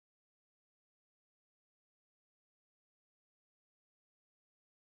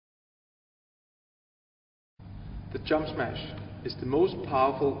The jump smash is the most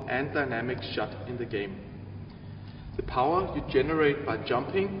powerful and dynamic shot in the game. The power you generate by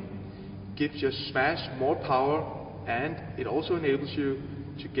jumping gives your smash more power, and it also enables you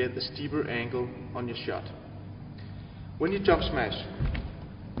to get a steeper angle on your shot. When you jump smash,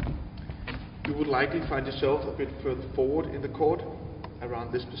 you would likely find yourself a bit further forward in the court,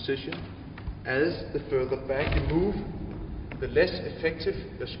 around this position, as the further back you move, the less effective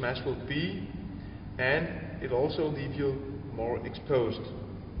your smash will be, and it also leaves you more exposed.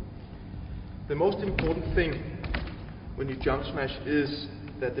 The most important thing when you jump smash is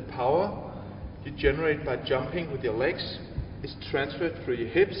that the power you generate by jumping with your legs is transferred through your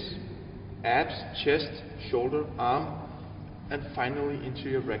hips, abs, chest, shoulder, arm, and finally into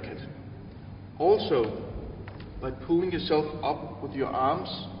your racket. Also, by pulling yourself up with your arms,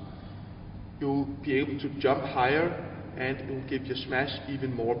 you'll be able to jump higher, and it will give your smash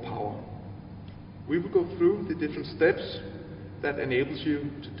even more power. We will go through the different steps that enables you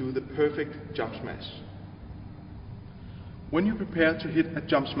to do the perfect jump smash. When you prepare to hit a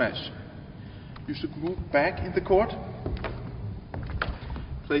jump smash, you should move back in the court,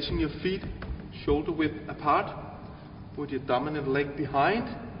 placing your feet shoulder width apart, with your dominant leg behind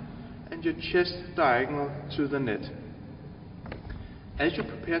and your chest diagonal to the net. As you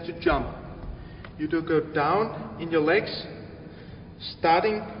prepare to jump, you do go down in your legs,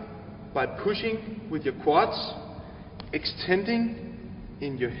 starting by pushing with your quads, extending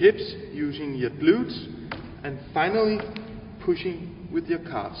in your hips using your glutes, and finally pushing with your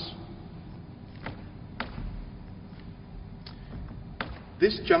calves.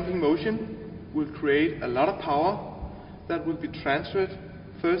 This jumping motion will create a lot of power that will be transferred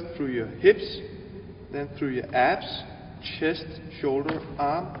first through your hips, then through your abs, chest, shoulder,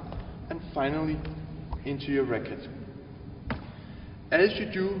 arm, and finally into your racket. As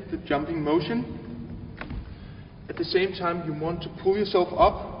you do the jumping motion, at the same time you want to pull yourself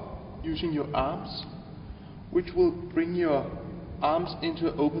up using your arms, which will bring your arms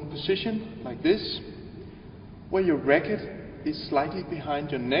into an open position like this, where your racket is slightly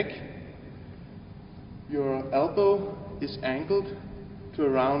behind your neck, your elbow is angled to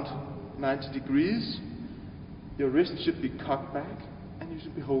around 90 degrees, your wrist should be cocked back, and you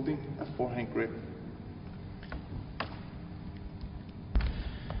should be holding a forehand grip.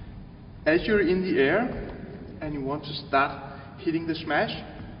 As you're in the air and you want to start hitting the smash,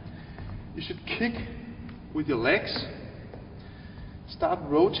 you should kick with your legs, start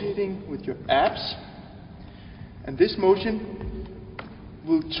rotating with your abs, and this motion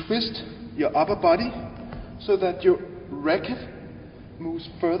will twist your upper body so that your racket moves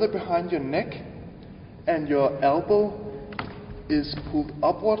further behind your neck and your elbow is pulled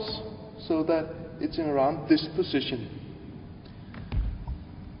upwards so that it's in around this position.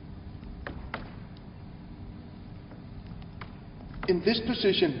 In this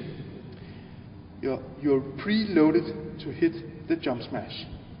position, you're preloaded to hit the jump smash.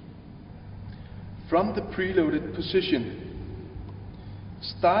 From the preloaded position,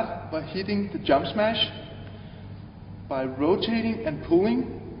 start by hitting the jump smash by rotating and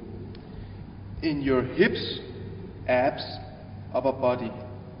pulling in your hips, abs, upper body.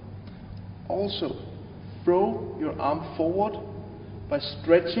 Also, throw your arm forward by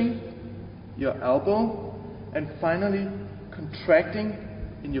stretching your elbow and finally contracting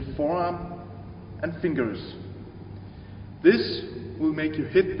in your forearm and fingers. This will make you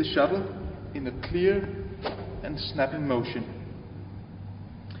hit the shuttle in a clear and snapping motion.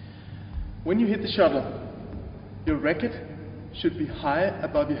 When you hit the shuttle, your racket should be high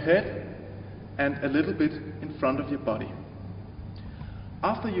above your head and a little bit in front of your body.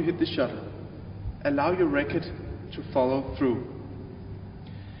 After you hit the shuttle, allow your racket to follow through.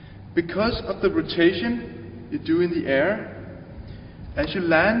 Because of the rotation you do in the air, as you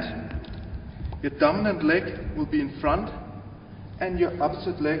land, your dominant leg will be in front and your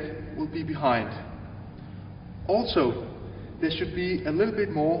opposite leg will be behind. Also, there should be a little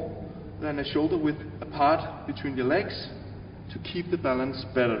bit more than a shoulder width apart between your legs to keep the balance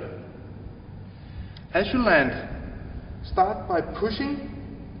better. As you land, start by pushing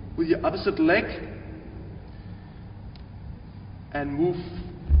with your opposite leg and move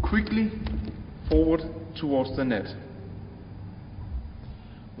quickly forward towards the net.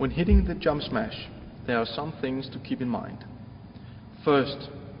 When hitting the jump smash, there are some things to keep in mind. First,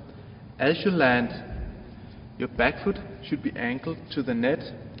 as you land, your back foot should be angled to the net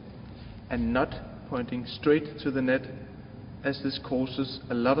and not pointing straight to the net, as this causes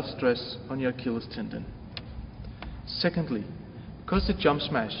a lot of stress on your Achilles tendon. Secondly, because the jump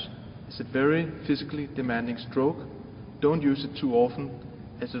smash is a very physically demanding stroke, don't use it too often,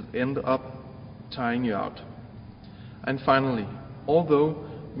 as it will end up tiring you out. And finally, although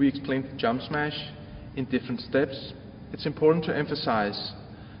we explained the jump smash in different steps, it's important to emphasize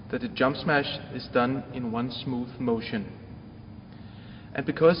that the jump smash is done in one smooth motion. And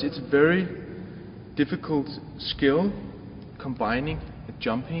because it's a very difficult skill combining a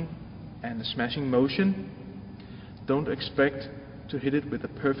jumping and a smashing motion, don't expect to hit it with a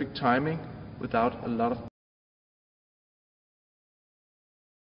perfect timing without a lot of